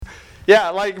Yeah,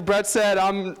 like Brett said,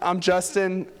 I'm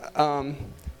Justin.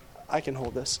 I can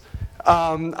hold this.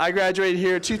 I graduated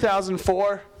here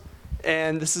 2004,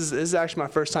 and this is actually my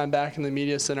first time back in the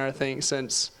media center, I think,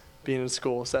 since being in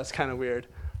school, so that's kind of weird.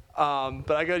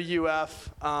 But I go to UF.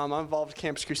 I'm involved with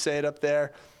Campus Crusade up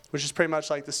there, which is pretty much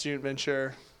like the student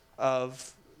venture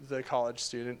of the college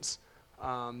students.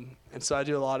 And so I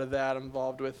do a lot of that. I'm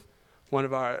involved with one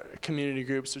of our community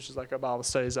groups, which is like our Bible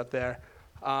studies up there.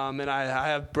 And I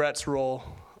have Brett's role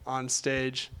on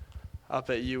stage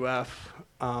up at UF,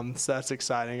 so that's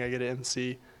exciting. I get to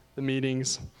MC the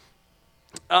meetings.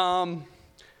 But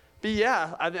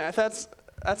yeah, I think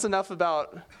that's enough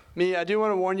about me. I do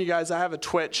want to warn you guys, I have a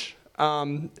Twitch,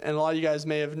 and a lot of you guys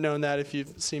may have known that if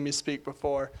you've seen me speak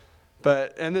before.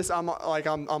 But and this, I'm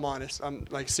honest. I'm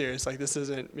like serious. Like this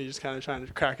isn't me just kind of trying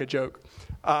to crack a joke.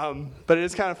 But it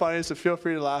is kind of funny, so feel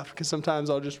free to laugh because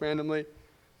sometimes I'll just randomly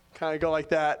kind of go like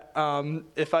that.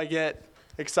 If I get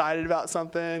excited about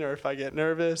something, or if I get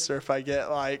nervous, or if I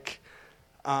get like,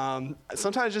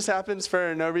 sometimes it just happens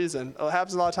for no reason. It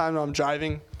happens a lot of times when I'm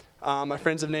driving. My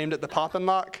friends have named it the Poppin'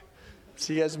 Lock,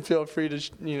 so you guys can feel free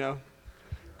to,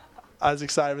 I was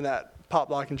excited when that Pop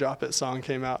Lock and Drop It song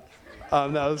came out.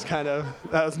 That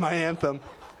was my anthem.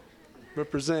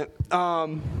 Represent.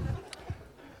 But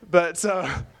so,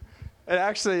 and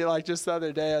actually, like just the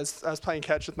other day, I was playing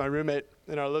catch with my roommate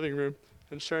in our living room,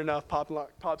 and sure enough, Pop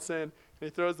Lock pops in, and he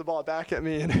throws the ball back at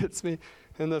me and hits me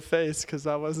in the face because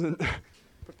I wasn't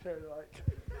prepared to like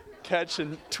catch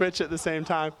and twitch at the same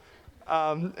time.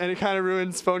 And it kind of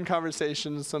ruins phone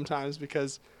conversations sometimes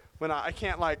because when I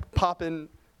can't like pop it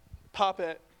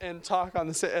and talk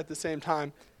at the same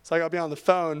time. So like I'll be on the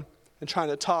phone and trying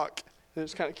to talk, and it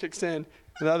just kind of kicks in,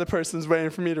 and the other person's waiting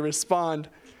for me to respond,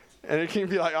 and it can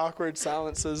be like awkward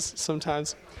silences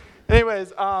sometimes.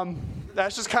 Anyways,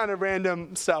 that's just kind of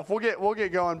random stuff. We'll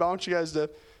get going, but I want you guys to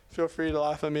feel free to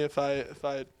laugh at me if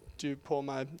I do pull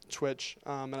my Twitch,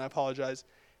 and I apologize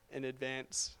in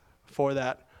advance for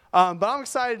that. But I'm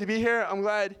excited to be here. I'm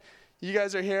glad you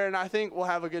guys are here, and I think we'll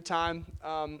have a good time.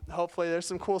 Hopefully there's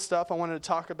some cool stuff I wanted to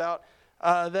talk about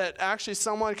that actually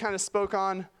someone kind of spoke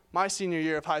on my senior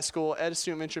year of high school at a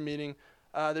student venture meeting.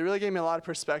 They really gave me a lot of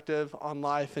perspective on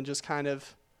life and just kind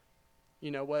of,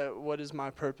 what is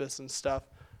my purpose and stuff.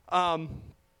 So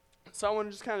I want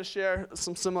to just kind of share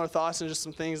some similar thoughts and just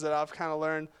some things that I've kind of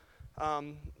learned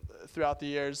throughout the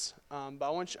years. But I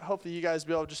want hopefully you guys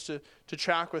be able just to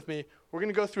track with me. We're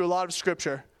going to go through a lot of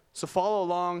scripture. So follow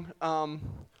along,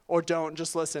 or don't,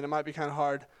 just listen. It might be kind of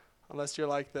hard unless you're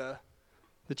like the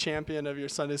champion of your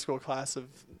Sunday school class of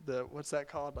what's that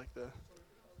called? Like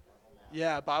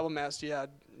Bible master,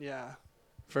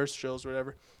 first drills or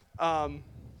whatever.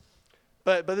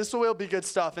 But this will be good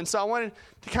stuff. And so I wanted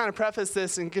to kind of preface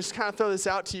this and just kind of throw this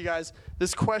out to you guys,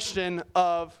 this question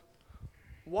of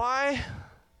why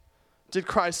did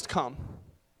Christ come?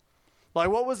 Like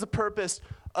what was the purpose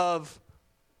of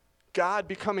God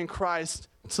becoming Christ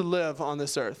to live on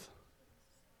this earth?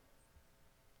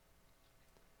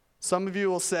 Some of you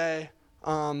will say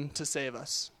to save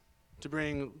us, to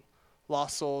bring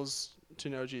lost souls to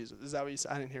know Jesus. Is that what you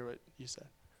said? I didn't hear what you said.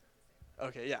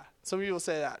 Okay, yeah. Some of you will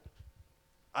say that.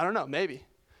 I don't know, maybe.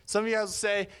 Some of you guys will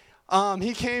say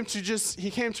he came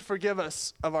to forgive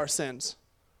us of our sins.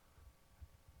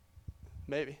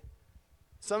 Maybe.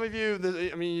 Some of you,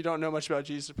 you don't know much about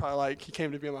Jesus. You're probably like, he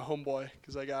came to be my homeboy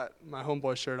because I got my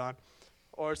homeboy shirt on.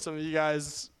 Or some of you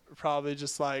guys are probably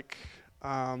just like,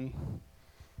 I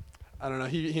don't know,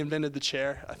 he invented the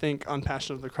chair, I think, on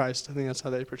Passion of the Christ. I think that's how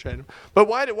they portrayed him. But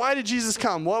why did Jesus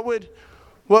come? What would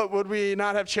we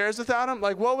not have chairs without him?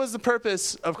 Like, what was the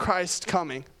purpose of Christ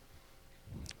coming?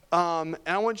 And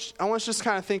I want you to just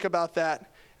kind of think about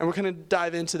that, and we're going to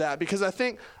dive into that. Because I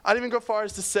think I'd even go far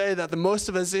as to say that the most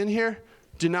of us in here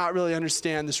do not really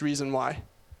understand this reason why.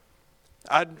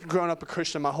 I'd grown up a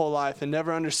Christian my whole life and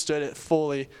never understood it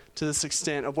fully to this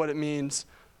extent of what it means,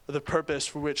 the purpose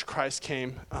for which Christ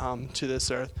came to this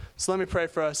earth. So let me pray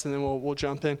for us, and then we'll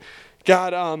jump in.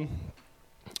 God,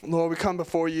 Lord, we come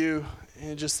before you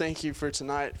and just thank you for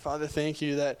tonight. Father, thank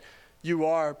you that you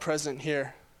are present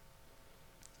here.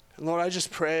 And Lord, I just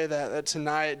pray that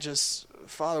tonight, just,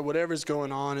 Father, whatever's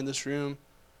going on in this room,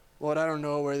 Lord, I don't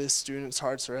know where these students'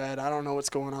 hearts are at. I don't know what's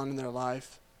going on in their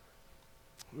life.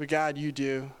 But God, you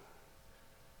do.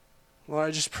 Lord,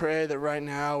 I just pray that right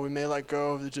now we may let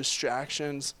go of the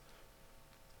distractions.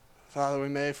 Father, we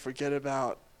may forget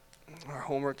about our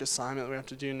homework assignment that we have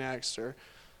to do next, or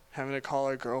having to call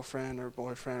our girlfriend or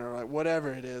boyfriend, or like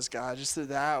whatever it is, God. Just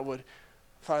that would,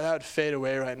 Father, that would fade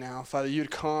away right now. Father,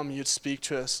 you'd come, you'd speak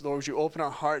to us. Lord, would you open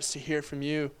our hearts to hear from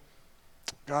you?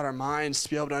 God, our minds to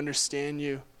be able to understand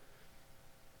you.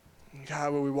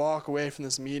 God, will we walk away from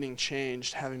this meeting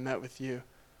changed, having met with you?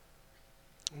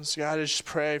 And so God, I just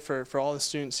pray for all the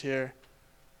students here.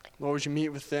 Lord, would you meet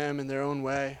with them in their own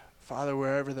way? Father,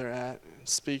 wherever they're at, and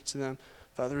speak to them.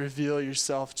 Father, reveal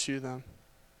yourself to them.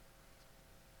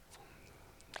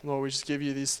 Lord, we just give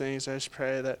you these things. I just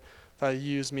pray that, Father,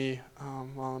 you use me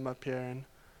while I'm up here. And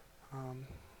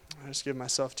I just give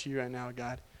myself to you right now,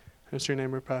 God. In your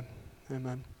name we pray.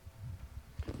 Amen.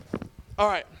 All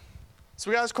right. So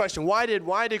we got this question. Why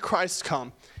did Christ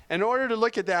come? And in order to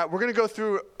look at that, we're going to go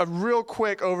through a real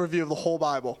quick overview of the whole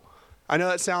Bible. I know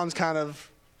that sounds kind of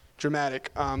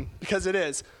dramatic, because it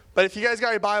is. But if you guys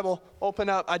got your Bible, open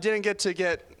up. I didn't get to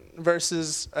get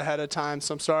verses ahead of time,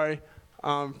 so I'm sorry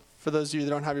for those of you that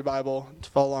don't have your Bible to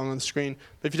follow along on the screen.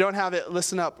 But if you don't have it,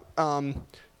 listen up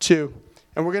too.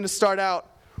 And we're going to start out.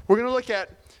 We're going to look at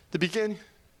the beginning.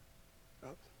 Oh,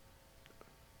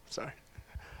 sorry.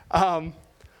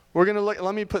 We're going to look.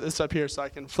 Let me put this up here so I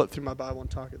can flip through my Bible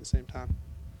and talk at the same time.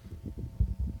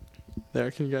 There,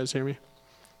 can you guys hear me?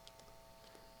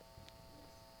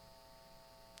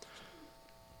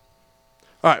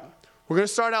 All right, we're going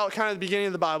to start out kind of the beginning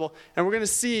of the Bible, and we're going to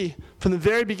see from the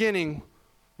very beginning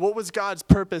what was God's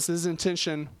purpose, his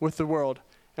intention with the world.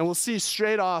 And we'll see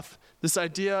straight off this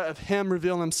idea of him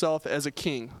revealing himself as a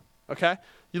king, okay?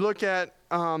 You look at,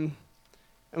 and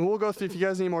we'll go through, if you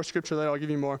guys need more scripture later, I'll give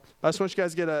you more. But I just want you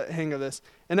guys to get a hang of this.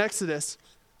 In Exodus,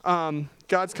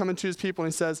 God's coming to his people,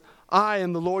 and he says, I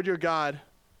am the Lord your God.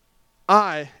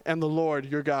 I am the Lord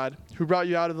your God, who brought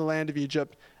you out of the land of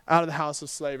Egypt, out of the house of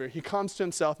slavery. He comes to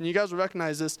himself, and you guys will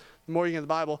recognize this the more you get in the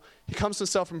Bible. He comes to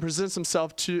himself and presents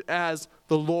himself as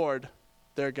the Lord,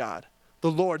 their God.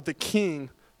 The Lord, the king,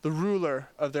 the ruler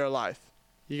of their life.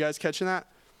 You guys catching that?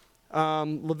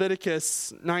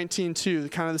 Leviticus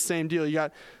 19:2, kind of the same deal. You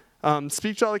got,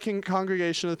 speak to all the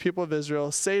congregation of the people of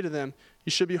Israel. Say to them,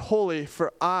 you should be holy,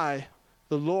 for I,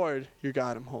 the Lord, your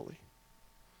God, am holy.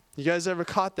 You guys ever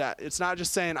caught that? It's not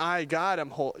just saying, I, God, am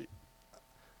holy.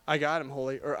 I, God, am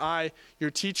holy. Or I, your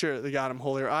teacher, the God, am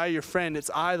holy. Or I, your friend. It's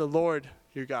I, the Lord,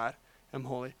 your God, am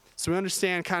holy. So we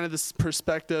understand kind of this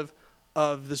perspective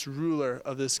of this ruler,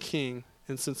 of this king,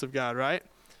 in the sense of God, right?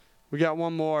 We got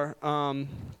one more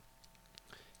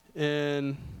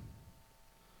in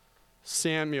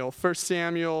Samuel. 1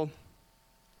 Samuel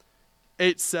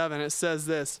 8:7, it says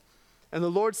this, and the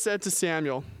Lord said to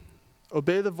Samuel,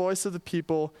 obey the voice of the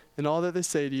people in all that they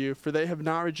say to you, for they have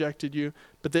not rejected you,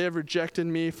 but they have rejected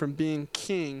me from being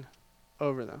king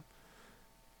over them.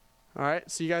 All right,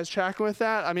 so you guys tracking with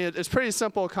that? I mean, it's pretty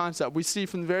simple concept. We see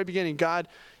from the very beginning,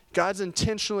 God's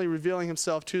intentionally revealing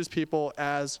himself to his people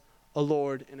as a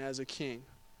Lord and as a king.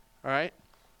 All right?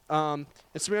 And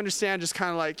so we understand just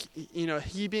kind of like, you know,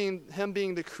 him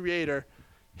being the creator,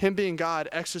 him being God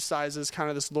exercises kind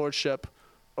of this lordship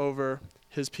over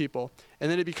his people.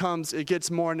 And then it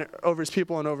gets more over his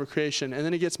people and over creation. And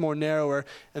then it gets more narrower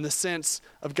in the sense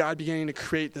of God beginning to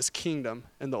create this kingdom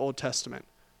in the Old Testament.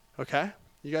 Okay?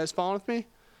 You guys following with me?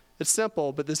 It's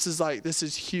simple, but this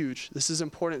is huge. This is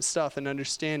important stuff in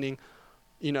understanding,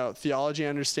 you know, theology,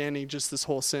 understanding just this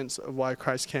whole sense of why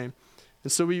Christ came.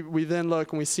 And so we then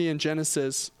look and we see in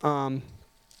Genesis, in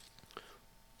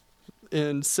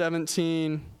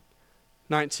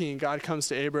 17:19, God comes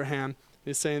to Abraham.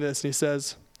 He's saying this, and he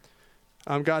says,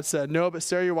 God said, no, but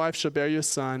Sarah your wife shall bear you a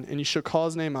son, and you shall call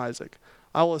his name Isaac.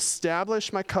 I will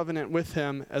establish my covenant with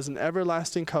him as an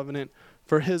everlasting covenant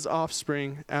for his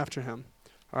offspring after him.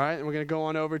 All right, and we're going to go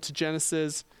on over to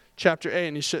Genesis chapter 8,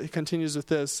 and he continues with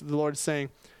this. The Lord is saying,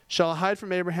 shall I hide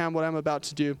from Abraham what I am about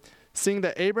to do, seeing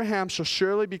that Abraham shall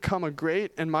surely become a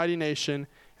great and mighty nation,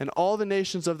 and all the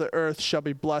nations of the earth shall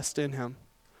be blessed in him.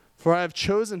 For I have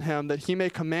chosen him that he may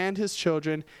command his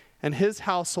children and his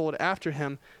household after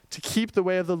him to keep the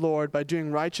way of the Lord by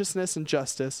doing righteousness and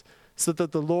justice, so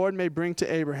that the Lord may bring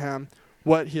to Abraham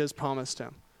what he has promised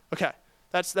him. Okay,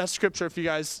 that's scripture for you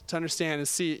guys to understand and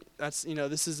see. That's, you know,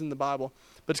 this is in the Bible.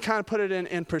 But to kind of put it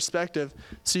in perspective,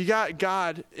 so you got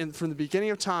God from the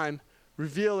beginning of time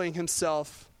revealing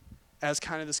himself as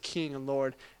kind of this king and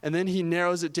Lord, and then he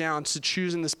narrows it down to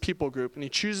choosing this people group, and he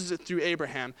chooses it through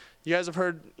Abraham. You guys have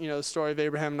heard, you know, the story of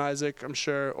Abraham and Isaac, I'm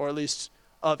sure, or at least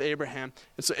of Abraham.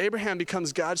 And so Abraham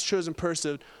becomes God's chosen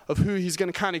person of who he's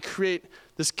going to kind of create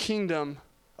this kingdom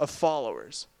of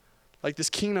followers, like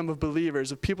this kingdom of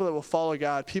believers, of people that will follow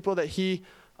God, people that he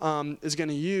is going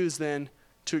to use then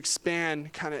to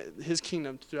expand kind of his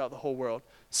kingdom throughout the whole world,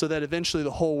 so that eventually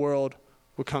the whole world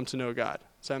will come to know God.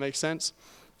 Does that make sense?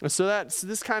 And so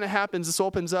this kind of happens. This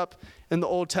opens up in the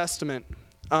Old Testament.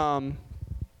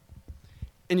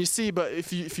 And you see, but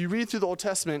if you read through the Old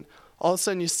Testament, all of a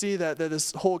sudden you see that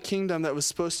this whole kingdom that was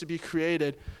supposed to be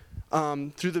created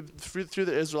through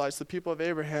the Israelites, the people of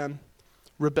Abraham,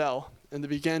 rebel. And they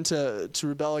begin to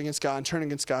rebel against God and turn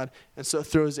against God. And so it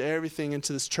throws everything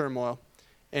into this turmoil.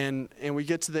 And we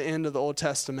get to the end of the Old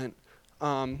Testament,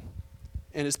 and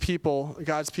his people,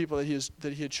 God's people that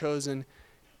he had chosen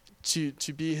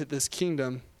to be this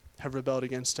kingdom, have rebelled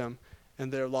against him,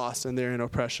 and they're lost and they're in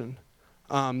oppression.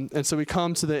 And so we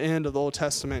come to the end of the Old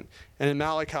Testament, and in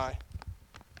Malachi,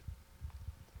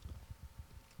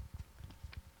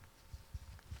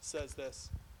 it says this.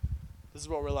 This is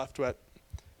what we're left with.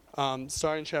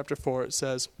 Starting chapter 4, it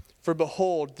says, "For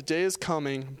behold, the day is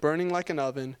coming, burning like an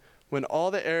oven, when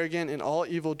all the arrogant and all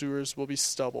evildoers will be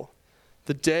stubble.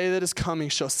 The day that is coming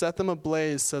shall set them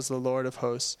ablaze, says the Lord of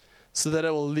hosts, so that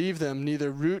it will leave them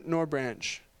neither root nor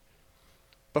branch.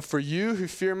 But for you who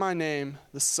fear my name,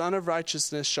 the Son of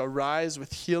Righteousness shall rise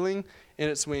with healing in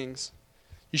its wings.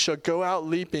 You shall go out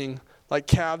leaping like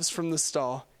calves from the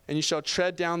stall, and you shall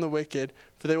tread down the wicked,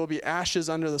 for they will be ashes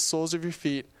under the soles of your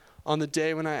feet on the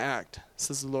day when I act,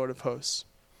 says the Lord of hosts."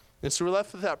 And so we're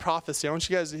left with that prophecy. I want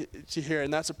you guys to hear it,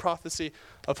 and that's a prophecy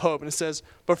of hope. And it says,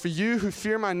 "But for you who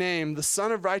fear my name, the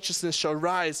Son of Righteousness shall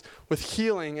rise with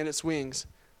healing in its wings.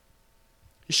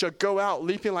 You shall go out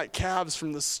leaping like calves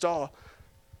from the stall."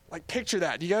 Like, picture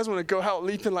that. Do you guys want to go out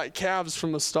leaping like calves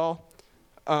from a stall?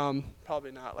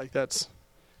 Probably not. I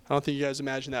don't think you guys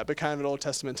imagine that, but kind of an Old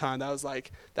Testament time. That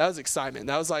was excitement.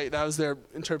 That was their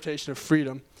interpretation of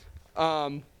freedom.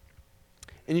 "And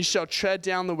you shall tread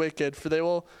down the wicked, for they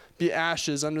will be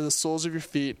ashes under the soles of your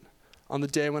feet on the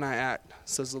day when I act,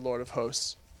 says the Lord of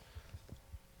hosts."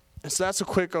 And so that's a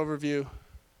quick overview. So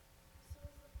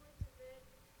is the point to rid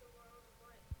the world of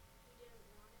what he didn't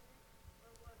want in it, or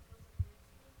what wasn't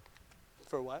meant to be?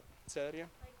 For what? Say that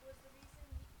again. Like, was the reason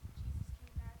Jesus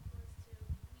came back was to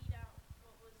weed out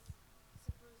what was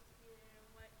supposed to be there and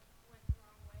what went the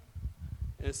wrong way?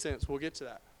 In a sense, we'll get to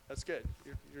that. That's good.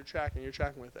 You're tracking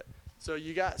with it. So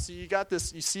you got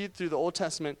this. You see through the Old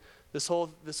Testament this whole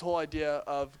idea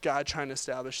of God trying to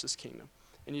establish this kingdom,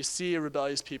 and you see a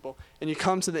rebellious people, and you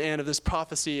come to the end of this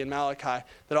prophecy in Malachi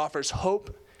that offers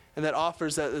hope, and that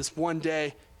offers that this one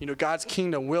day, God's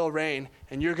kingdom will reign,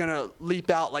 and you're gonna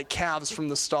leap out like calves from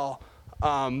the stall,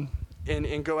 and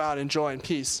go out in joy and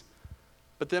peace.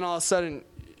 But then all of a sudden,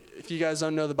 if you guys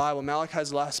don't know the Bible, Malachi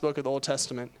is the last book of the Old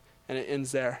Testament, and it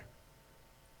ends there.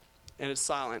 And it's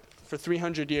silent. For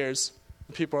 300 years,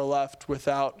 the people are left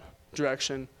without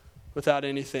direction, without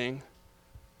anything.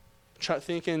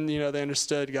 Thinking, they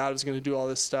understood God was going to do all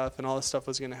this stuff, and all this stuff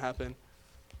was going to happen.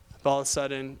 But all of a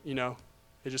sudden,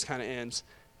 it just kind of ends,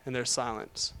 and there's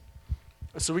silence.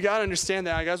 So we got to understand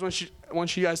that. I guys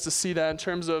want you guys to see that in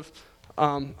terms of,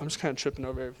 I'm just kind of tripping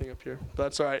over everything up here, but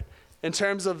that's all right. In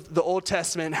terms of the Old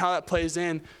Testament and how that plays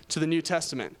in to the New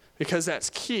Testament, because that's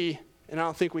key. And I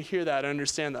don't think we hear that or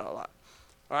understand that a lot.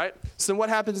 All right? So what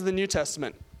happens in the New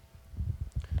Testament?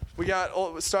 We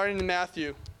got, starting in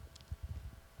Matthew.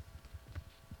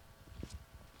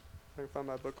 If I can find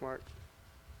my bookmark.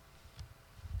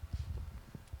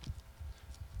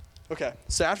 Okay,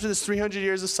 so after this 300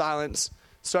 years of silence,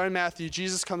 starting in Matthew,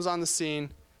 Jesus comes on the scene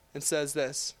and says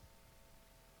this.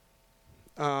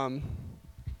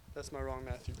 That's my wrong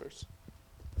Matthew verse.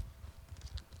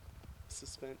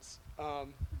 Suspense.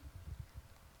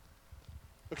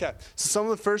 Okay, so some of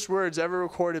the first words ever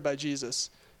recorded by Jesus.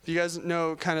 If you guys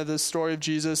know kind of the story of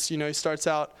Jesus, he starts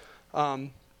out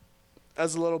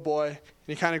as a little boy, and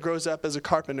he kind of grows up as a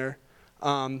carpenter.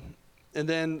 And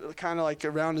then kind of like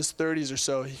around his 30s or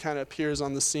so, he kind of appears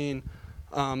on the scene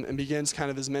and begins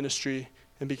kind of his ministry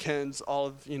and begins all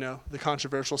of, the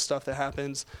controversial stuff that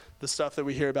happens, the stuff that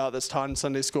we hear about that's taught in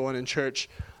Sunday school and in church.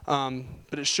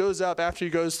 But it shows up after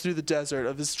he goes through the desert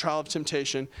of his trial of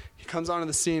temptation. He comes onto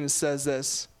the scene and says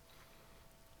this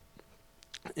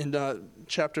in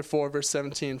chapter 4, verse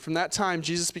 17. "From that time,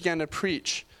 Jesus began to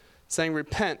preach, saying,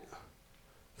 'Repent,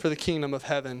 for the kingdom of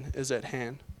heaven is at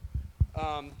hand.'"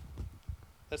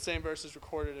 That same verse is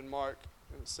recorded in Mark,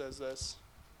 and it says this.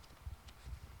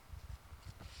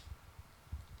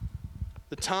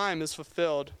 "The time is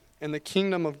fulfilled, and the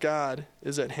kingdom of God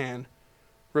is at hand.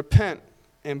 Repent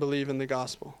and believe in the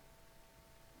gospel."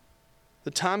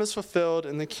 The time is fulfilled,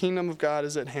 and the kingdom of God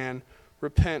is at hand.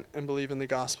 Repent and believe in the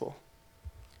gospel.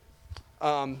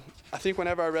 I think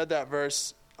whenever I read that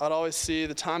verse, I'd always see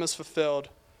the time is fulfilled,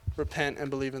 repent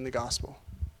and believe in the gospel.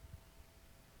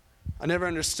 I never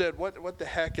understood what the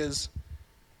heck is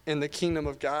in the kingdom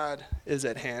of God is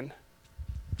at hand.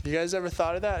 You guys ever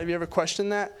thought of that? Have you ever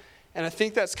questioned that? And I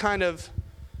think that's kind of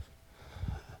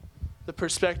the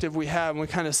perspective we have, and we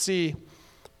kind of see,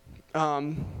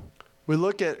 we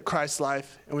look at Christ's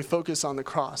life and we focus on the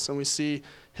cross, and we see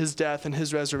his death and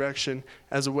his resurrection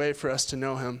as a way for us to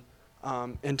know him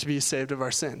and to be saved of our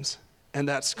sins. And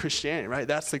that's Christianity, right?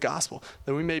 That's the gospel,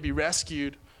 that we may be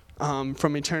rescued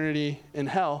from eternity in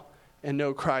hell and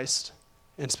know Christ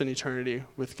and spend eternity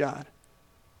with God.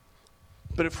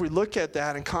 But if we look at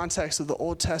that in context of the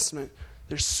Old Testament,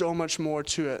 there's so much more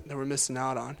to it that we're missing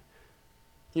out on.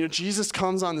 You know, Jesus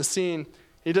comes on the scene.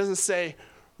 He doesn't say,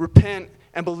 repent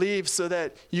and believe so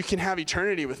that you can have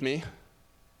eternity with me.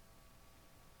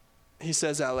 He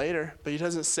says that later, but he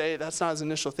doesn't say, that's not his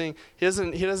initial thing. He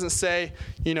doesn't say,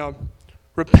 you know,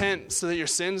 repent so that your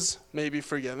sins may be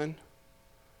forgiven.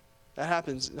 That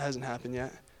hasn't happened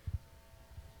yet.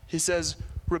 He says,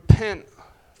 repent,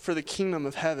 for the kingdom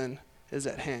of heaven is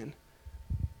at hand.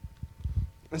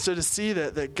 And so to see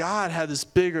that God had this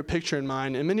bigger picture in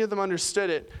mind, and many of them understood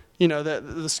it, you know, that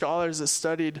the scholars that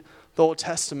studied the Old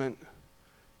Testament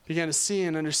began to see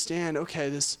and understand, okay,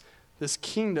 this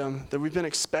kingdom that we've been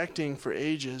expecting for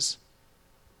ages,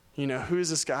 you know, who is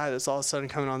this guy that's all of a sudden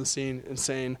coming on the scene and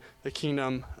saying the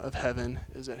kingdom of heaven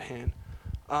is at hand?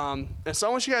 And so I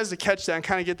want you guys to catch that and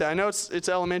kind of get that. I know it's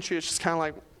elementary. It's just kind of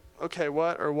like, okay,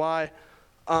 what or why?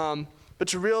 But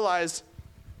to realize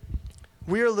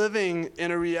we are living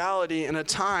in a reality, in a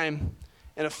time,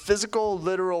 in a physical,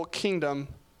 literal kingdom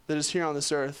that is here on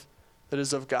this earth that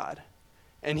is of God.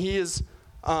 And he is,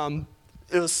 it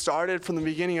was started from the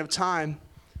beginning of time,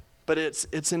 but it's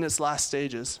in its last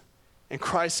stages. And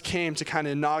Christ came to kind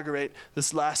of inaugurate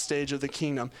this last stage of the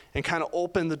kingdom and kind of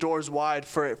open the doors wide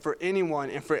for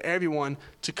anyone and for everyone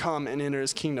to come and enter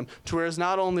his kingdom, to where it's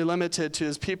not only limited to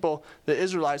his people, the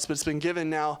Israelites, but it's been given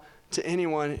now to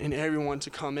anyone and everyone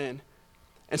to come in.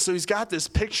 And so he's got this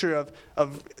picture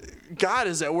of God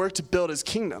is at work to build his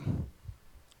kingdom.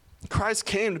 Christ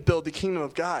came to build the kingdom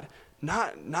of God,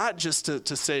 not just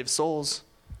to save souls,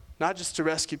 not just to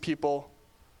rescue people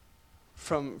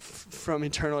from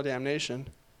eternal damnation.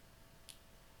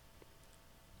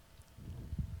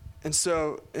 And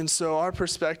so our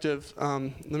perspective, let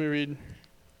me read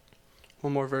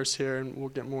one more verse here and we'll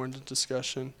get more into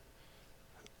discussion.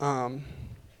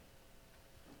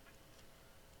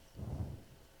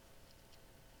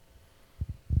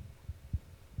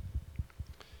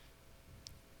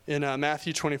 In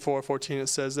Matthew 24:14, it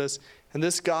says this, "And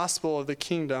this gospel of the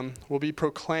kingdom will be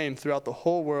proclaimed throughout the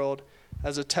whole world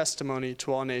as a testimony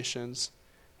to all nations,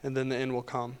 and then the end will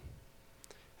come."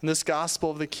 And this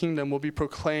gospel of the kingdom will be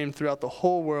proclaimed throughout the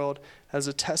whole world as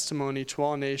a testimony to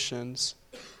all nations,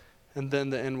 and then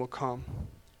the end will come.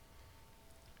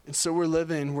 And so we're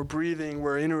living, we're breathing,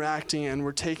 we're interacting, and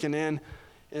we're taken in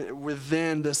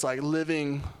within this like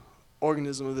living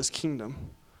organism of this kingdom.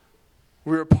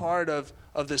 We're a part of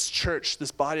this church, this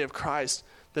body of Christ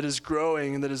that is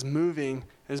growing and that is moving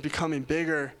and is becoming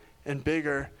bigger and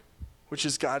bigger, which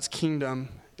is God's kingdom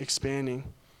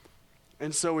expanding.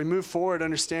 And so we move forward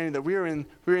understanding that we're in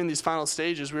these final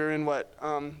stages. We're in what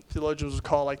theologians would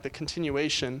call like the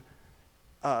continuation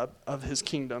of his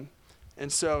kingdom.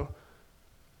 And so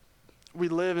we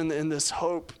live in this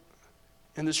hope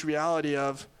and this reality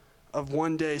of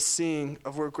one day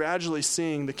we're gradually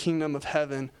seeing the kingdom of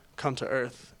heaven come to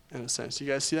earth, in a sense. You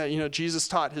guys see that? You know, Jesus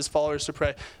taught his followers to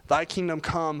pray, "Thy kingdom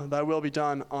come, thy will be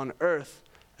done on earth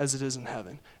as it is in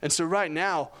heaven." And so right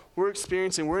now, we're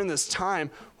in this time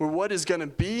where what is going to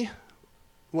be,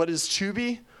 what is to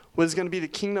be, what is going to be the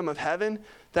kingdom of heaven,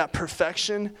 that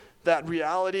perfection, that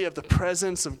reality of the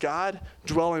presence of God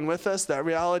dwelling with us, that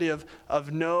reality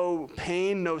of no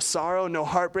pain, no sorrow, no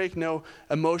heartbreak, no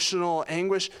emotional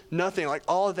anguish, nothing. Like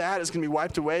all of that is going to be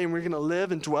wiped away, and we're going to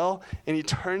live and dwell in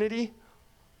eternity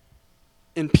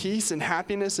in peace and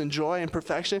happiness and joy and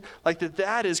perfection. Like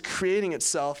that is creating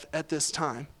itself at this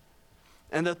time.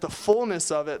 And that the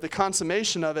fullness of it, the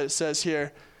consummation of it, it says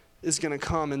here, is going to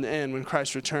come in the end when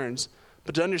Christ returns.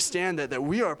 But to understand that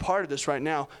we are a part of this right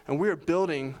now, and we are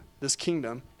building this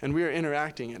kingdom, and we are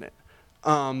interacting in it.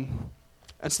 And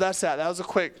so that's that. That was a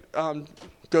quick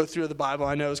go through of the Bible.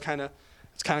 I know it's kind of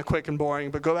quick and boring,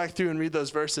 but go back through and read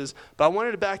those verses. But I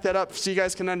wanted to back that up so you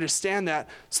guys can understand that.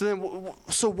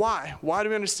 So why? Why do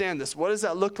we understand this? What does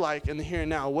that look like in the here and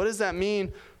now? What does that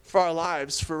mean for our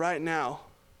lives, for right now?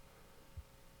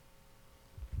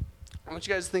 I want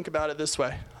you guys to think about it this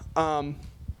way. How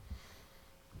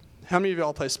many of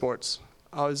y'all play sports?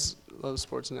 I always love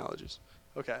sports analogies.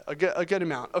 Okay, a good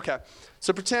amount. Okay,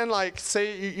 so pretend like,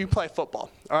 say you play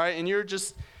football, all right, and you're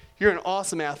an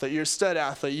awesome athlete. You're a stud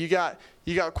athlete. You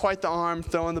got quite the arm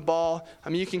throwing the ball. I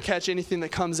mean, you can catch anything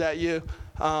that comes at you.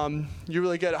 You're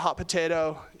really good at hot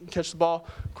potato. You can catch the ball.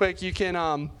 quick, you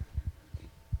can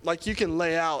you can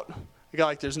lay out a guy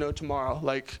like there's no tomorrow,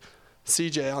 like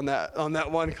CJ on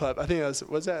that one clip. I think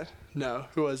was that? No,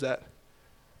 who was that?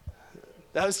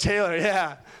 That was Taylor,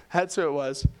 yeah. That's who it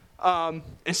was. And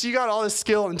so you got all this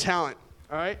skill and talent,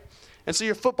 all right? And so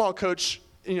your football coach,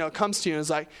 comes to you and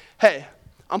is like, hey,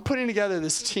 I'm putting together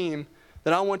this team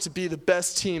that I want to be the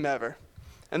best team ever.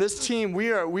 And this team,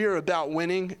 we are about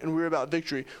winning and we're about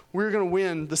victory. We're going to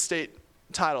win the state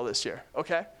title this year,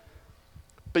 okay?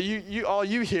 But you all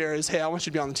you hear is, hey, I want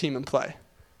you to be on the team and play.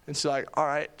 And so you're like, all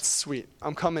right, sweet,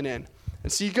 I'm coming in.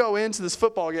 And so you go into this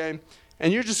football game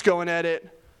and you're just going at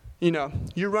it.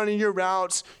 You're running your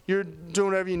routes, you're doing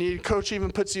whatever you need. Coach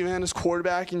even puts you in as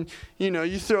quarterback, and,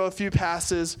 you throw a few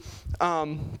passes,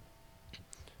 and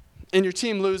your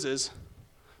team loses.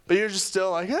 But you're just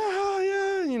still like,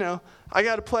 oh, yeah, I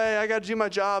got to play, I got to do my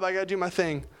job, I got to do my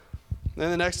thing. Then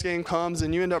the next game comes,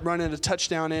 and you end up running a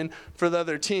touchdown in for the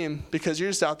other team because you're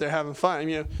just out there having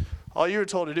fun. All you were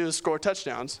told to do is score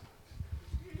touchdowns.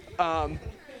 And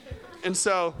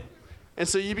so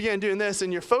you begin doing this,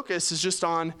 and your focus is just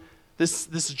on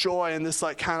this joy and this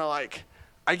I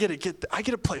get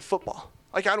to play football.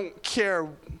 Like, I don't care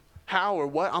how or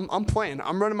what, I'm playing.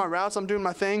 I'm running my routes, I'm doing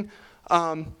my thing.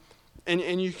 And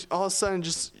you all of a sudden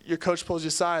just your coach pulls you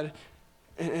aside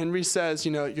and Reese says,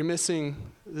 you're missing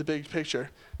the big picture.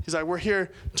 He's like, we're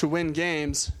here to win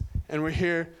games and we're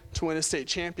here to win a state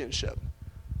championship.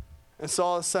 And so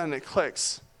all of a sudden it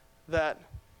clicks that,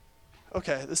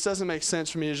 okay, this doesn't make sense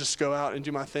for me to just go out and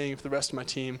do my thing if the rest of my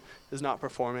team is not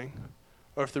performing.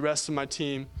 Or if the rest of my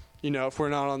team, if we're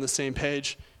not on the same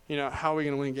page, how are we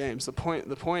going to win games? The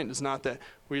point is not that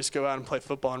we just go out and play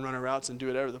football and run our routes and do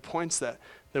whatever. The point's that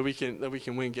we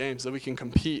can win games, that we can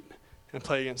compete and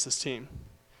play against this team.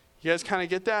 You guys kind of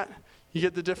get that? You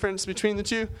get the difference between the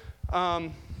two?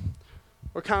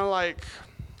 We're kind of like,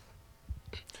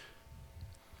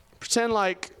 pretend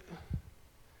like,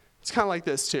 it's kind of like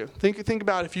this too. Think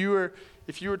about if you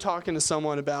were talking to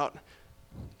someone about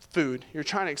food, you're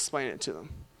trying to explain it to them.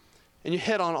 And you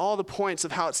hit on all the points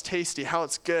of how it's tasty, how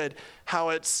it's good, how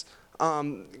it's,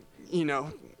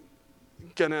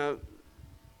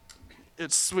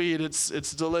 it's sweet,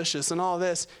 it's delicious, and all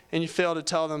this, and you fail to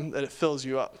tell them that it fills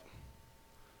you up.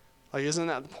 Like, isn't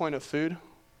that the point of food?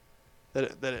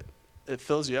 That it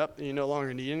fills you up and you no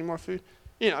longer need any more food?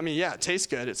 Yeah, it tastes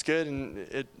good. It's good and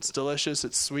it's delicious.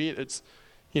 It's sweet. It's,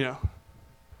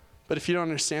 But if you don't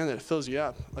understand that it fills you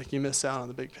up, like, you miss out on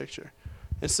the big picture.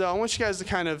 And so I want you guys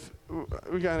to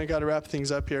we got to wrap things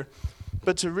up here.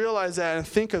 But to realize that and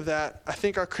think of that, I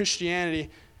think our Christianity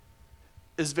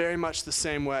is very much the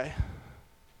same way.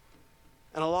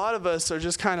 And a lot of us are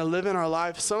just kind of living our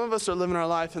life. Some of us are living our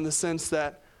life in the sense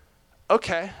that,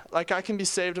 okay, like, I can be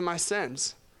saved of my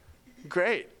sins.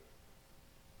 Great.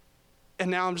 And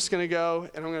now I'm just going to go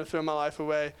and I'm going to throw my life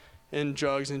away in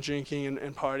drugs and drinking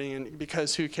and partying, and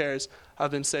because who cares? I've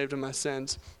been saved of my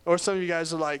sins. Or some of you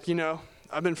guys are like,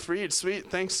 I've been freed. Sweet.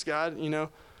 Thanks, God.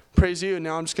 Praise you. And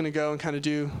now I'm just going to go and kind of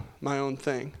do my own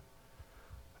thing.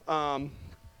 I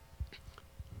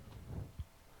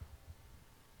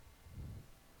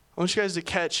want you guys to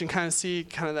catch and kind of see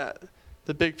kind of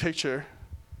the big picture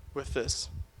with this.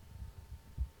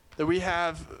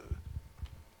 That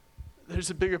there's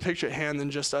a bigger picture at hand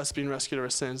than just us being rescued of our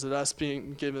sins, that us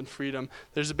being given freedom.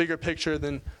 There's a bigger picture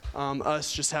than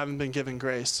us just having been given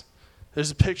grace. There's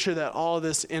a picture that all of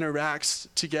this interacts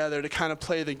together to kind of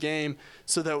play the game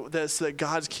so that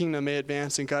God's kingdom may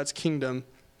advance and God's kingdom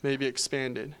may be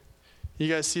expanded.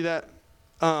 You guys see that?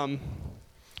 I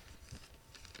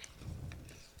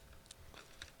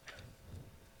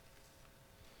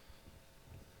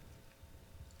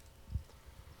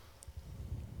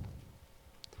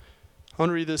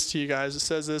want to read this to you guys. It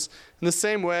says this: in the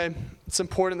same way, it's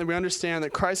important that we understand that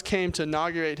Christ came to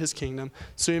inaugurate his kingdom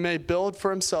so he may build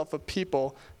for himself a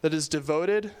people that is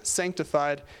devoted,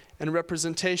 sanctified, and a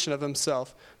representation of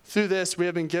himself. Through this, we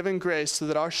have been given grace so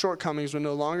that our shortcomings would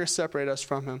no longer separate us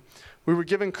from him. We were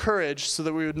given courage so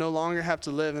that we would no longer have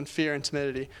to live in fear and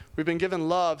timidity. We've been given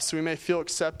love so we may feel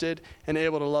accepted and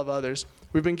able to love others.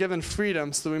 We've been given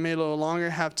freedom so that we may no longer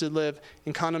have to live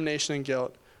in condemnation and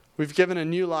guilt. We've given a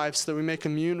new life so that we may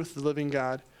commune with the living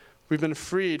God. We've been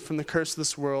freed from the curse of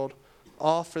this world,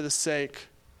 all for the sake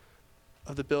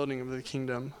of the building of the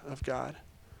kingdom of God.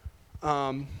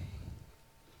 And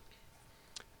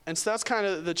so that's kind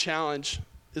of the challenge,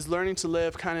 is learning to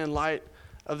live kind of in light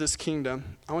of this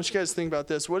kingdom. I want you guys to think about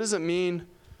this. What does it mean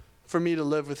for me to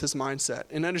live with this mindset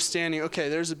and understanding, okay,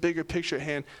 there's a bigger picture at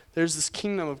hand. There's this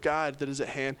kingdom of God that is at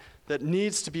hand that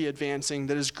needs to be advancing,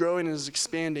 that is growing and is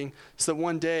expanding so that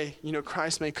one day,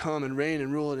 Christ may come and reign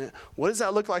and rule in it. What does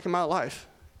that look like in my life?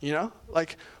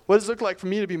 Like, what does it look like for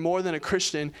me to be more than a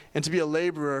Christian and to be a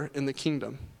laborer in the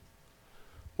kingdom?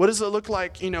 What does it look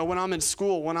like, when I'm in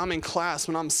school, when I'm in class,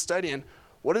 when I'm studying?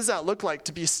 What does that look like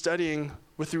to be studying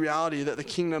with the reality that the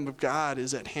kingdom of God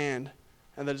is at hand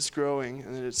and that it's growing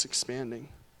and that it's expanding?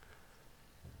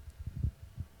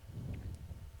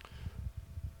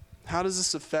 How does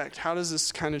this affect? How does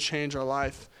this kind of change our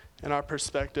life and our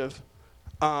perspective?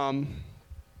 And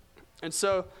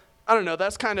so, I don't know,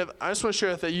 that's kind of, I just want to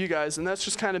share with you guys, and that's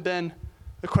just kind of been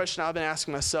the question I've been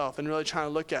asking myself and really trying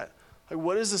to look at. Like,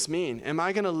 what does this mean? Am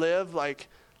I going to live like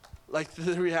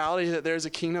the reality that there's a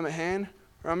kingdom at hand?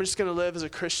 Or am I just going to live as a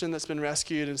Christian that's been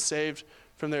rescued and saved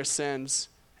from their sins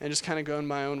and just kind of go in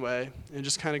my own way and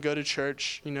just kind of go to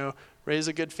church, raise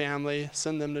a good family,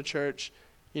 send them to church,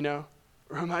 Or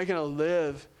am I going to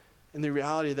live in the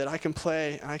reality that I can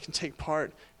play and I can take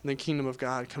part in the kingdom of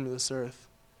God come to this earth?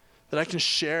 That I can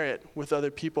share it with other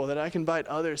people, that I can invite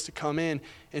others to come in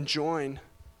and join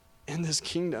in this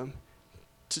kingdom,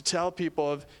 to tell people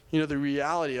of, the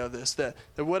reality of this, that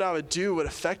what I would do would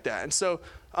affect that. And so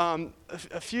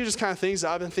a few just kind of things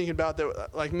that I've been thinking about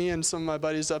that, like me and some of my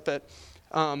buddies up at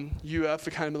UF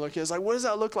have kind of been looking at, is like, what does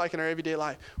that look like in our everyday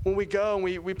life? When we go and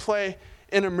we play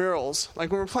intramurals,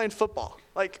 like when we're playing football,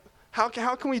 like how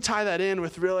can we tie that in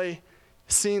with really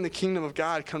seeing the kingdom of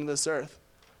God come to this earth?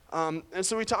 And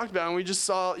so we talked about it, and we just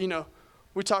saw,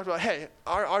 we talked about, hey,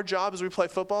 our job as we play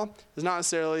football is not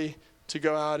necessarily to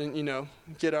go out and,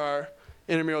 get our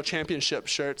intramural championship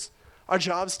shirts. Our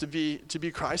job is to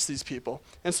be Christ to these people.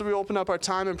 And so we open up our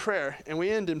time in prayer, and we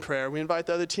end in prayer. We invite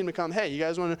the other team to come, hey, you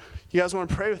guys want to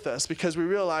pray with us? Because we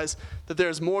realize that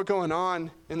there's more going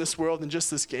on in this world than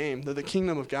just this game, that the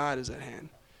kingdom of God is at hand.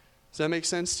 Does that make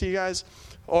sense to you guys?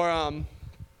 Or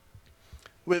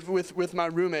with my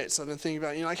roommates, I've been thinking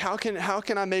about, how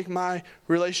can I make my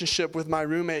relationship with my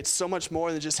roommates so much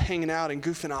more than just hanging out and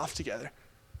goofing off together?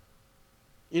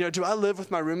 Do I live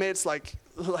with my roommates like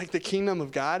the kingdom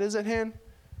of God is at hand?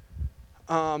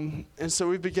 And so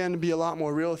we began to be a lot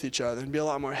more real with each other and be a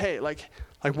lot more, hey, like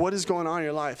what is going on in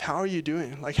your life? How are you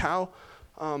doing? Like how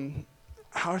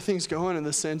are things going in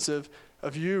the sense of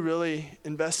you really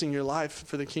investing your life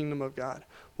for the kingdom of God?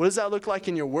 What does that look like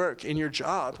in your work, in your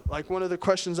job? Like one of the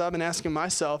questions I've been asking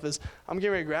myself is, I'm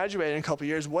getting ready to graduate in a couple of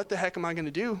years. What the heck am I going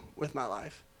to do with my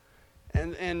life?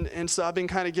 And so I've been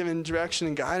kind of given direction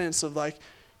and guidance of like,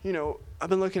 I've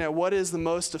been looking at what is the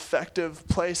most effective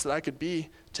place that I could be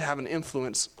to have an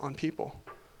influence on people.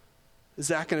 Is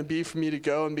that going to be for me to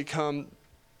go and become,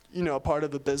 a part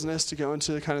of a business, to go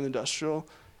into the kind of industrial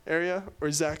area? Or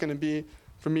is that going to be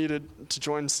for me to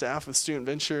join staff with Student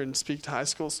Venture and speak to high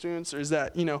school students? Or is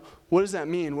that, what does that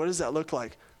mean? What does that look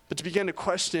like? But to begin to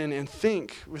question and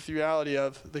think with the reality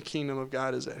of the kingdom of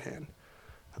God is at hand.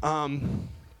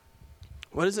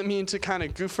 What does it mean to kind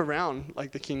of goof around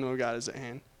like the kingdom of God is at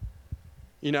hand?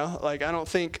 I don't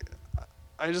think,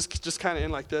 I just kind of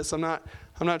end like this. I'm not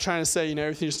trying to say,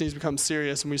 everything just needs to become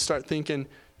serious and we start thinking,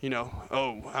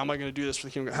 oh, how am I going to do this for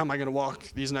the kingdom of God? How am I going to walk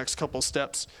these next couple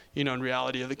steps, in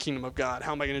reality of the kingdom of God?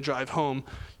 How am I going to drive home,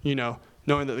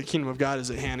 knowing that the kingdom of God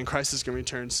is at hand and Christ is going to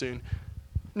return soon?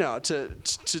 No, to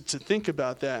think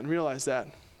about that and realize that,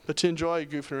 but to enjoy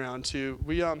goofing around too.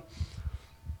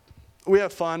 We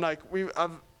have fun. Like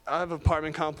I have an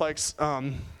apartment complex. There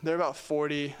are about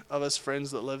 40 of us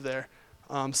friends that live there.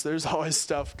 So there's always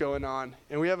stuff going on.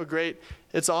 And we have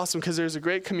it's awesome because there's a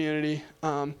great community.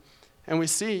 And we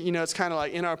see, it's kind of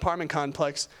like in our apartment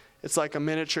complex, it's like a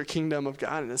miniature kingdom of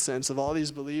God in a sense of all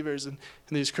these believers and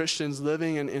these Christians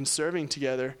living and serving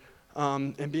together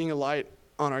and being a light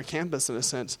on our campus in a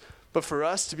sense. But for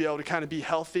us to be able to kind of be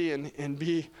healthy and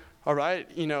be all right,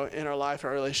 in our life,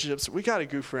 our relationships, we got to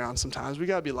goof around sometimes. We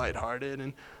got to be lighthearted.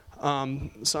 And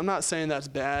so I'm not saying that's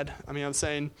bad. I mean, I'm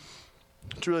saying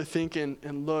to really think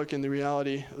and look in the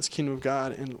reality of this kingdom of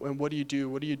God and what do you do?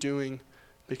 What are you doing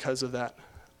because of that?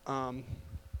 And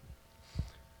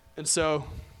so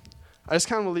I just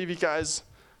kind of will leave you guys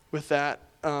with that.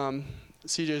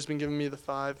 CJ's been giving me the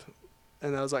 5,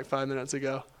 and that was like 5 minutes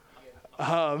ago.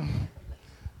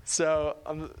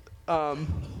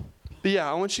 But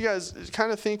yeah, I want you guys to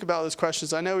kind of think about those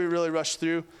questions. I know we really rushed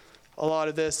through a lot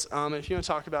of this. If you want to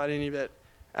talk about any of it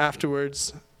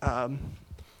afterwards,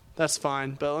 that's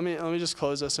fine. But let me just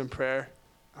close us in prayer,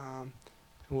 and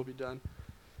we'll be done.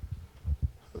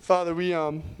 Father, we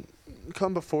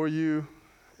come before you,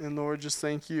 and Lord, just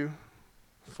thank you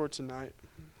for tonight.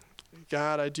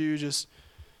 God, I do just,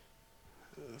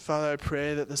 Father, I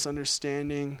pray that this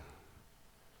understanding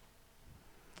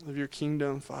of your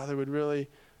kingdom, Father,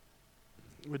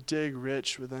 would dig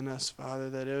rich within us, Father,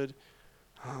 that it would,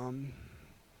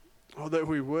 that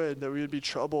we would be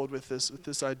troubled with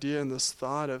this idea and this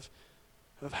thought of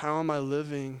how am I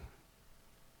living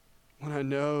when I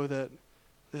know that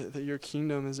your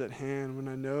kingdom is at hand, when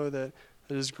I know that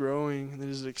it is growing, that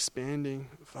it is expanding,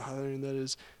 Father, and that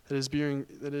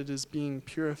it is being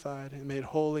purified and made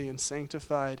holy and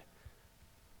sanctified,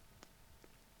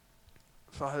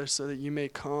 Father, so that you may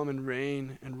come and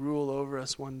reign and rule over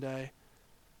us one day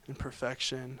in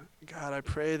perfection. God, I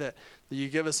pray that you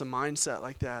give us a mindset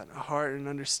like that, a heart and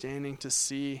understanding to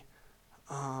see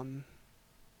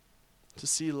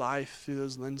life through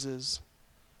those lenses.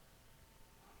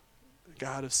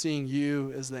 God, of seeing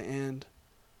you as the end.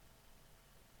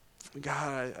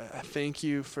 God, I thank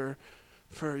you for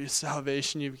your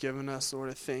salvation you've given us, Lord.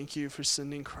 I thank you for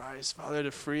sending Christ, Father,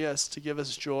 to free us, to give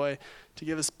us joy, to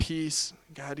give us peace,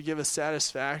 God, to give us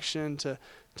satisfaction, to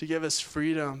give us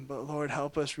freedom. But Lord,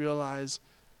 help us realize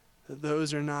that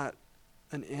those are not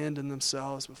an end in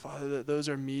themselves, but Father, that those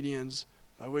are medians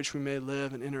by which we may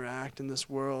live and interact in this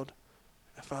world.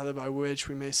 And Father, by which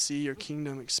we may see your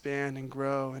kingdom expand and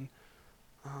grow. And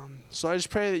so I just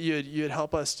pray that you'd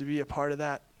help us to be a part of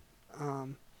that.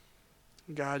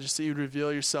 God, just that you'd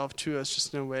reveal yourself to us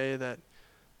just in a way that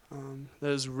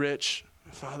is rich.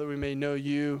 Father, we may know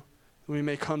you, and we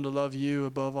may come to love you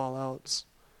above all else.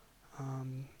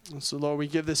 And so, Lord, we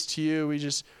give this to you.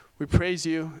 We praise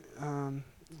you.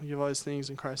 We give all these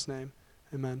things in Christ's name.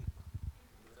 Amen.